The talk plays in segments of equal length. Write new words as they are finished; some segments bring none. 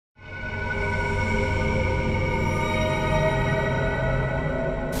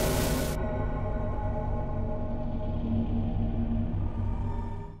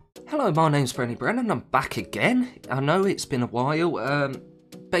Hello, my name's Brennan and I'm back again. I know it's been a while.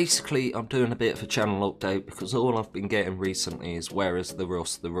 Basically, I'm doing a bit of a channel update because all I've been getting recently is where is the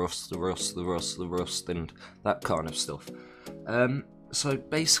rust, and that kind of stuff. So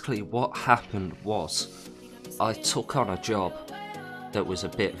basically what happened was I took on a job that was a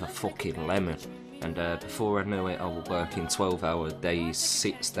bit of a fucking lemon, and before I knew it I was working 12-hour days,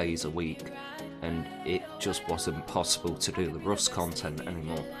 6 days a week, and it just wasn't possible to do the Rust content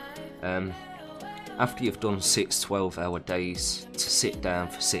anymore. After you've done 6 12-hour days, to sit down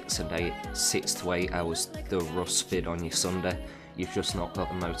for 6 to 8 hours to do a Rust vid on your Sunday, you've just not got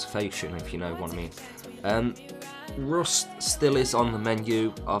the motivation, if you know what I mean. Rust still is on the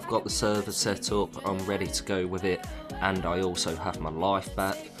menu. I've got the server set up, I'm ready to go with it, and I also have my life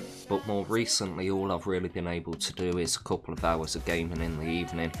back. But more recently, all I've really been able to do is a couple of hours of gaming in the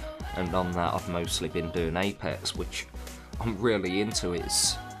evening, and on that I've mostly been doing Apex, which I'm really into.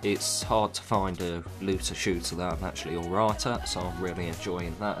 It's hard to find a looter shooter that I'm actually alright at, so I'm really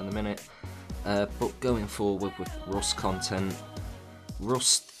enjoying that in a minute. But going forward with Rust content,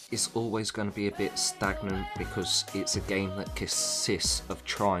 Rust is always going to be a bit stagnant because it's a game that consists of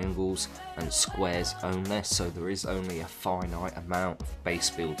triangles and squares only, so there is only a finite amount of base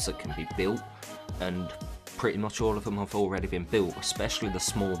builds that can be built, and pretty much all of them have already been built, especially the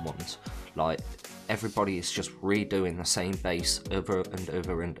small ones. Like, everybody is just redoing the same base over and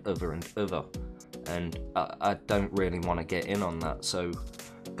over and over and over, and I don't really want to get in on that. So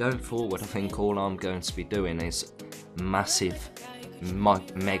going forward, I think all I'm going to be doing is massive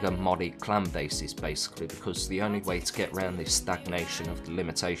mega modded clan bases, basically, because the only way to get around this stagnation of the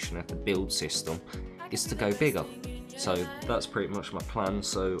limitation of the build system is to go bigger. So that's pretty much my plan.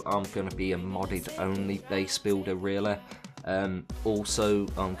 So I'm going to be a modded only base builder, really. Also,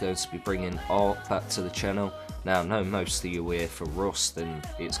 I'm going to be bringing art back to the channel. Now, I know most of you are here for Rust and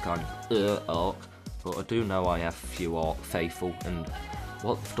it's kind of art, but I do know I have a few art faithful, and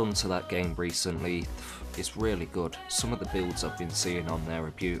what they've done to that game recently is really good. Some of the builds I've been seeing on there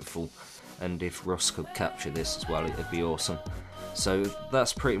are beautiful, and if Rust could capture this as well, it'd be awesome. So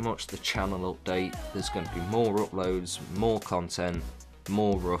that's pretty much the channel update. There's going to be more uploads, more content,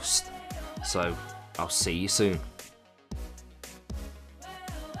 more Rust, so I'll see you soon.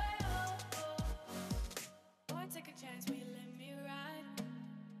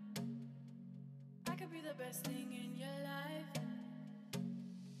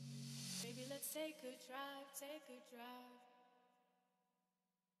 Take a drive, take a drive.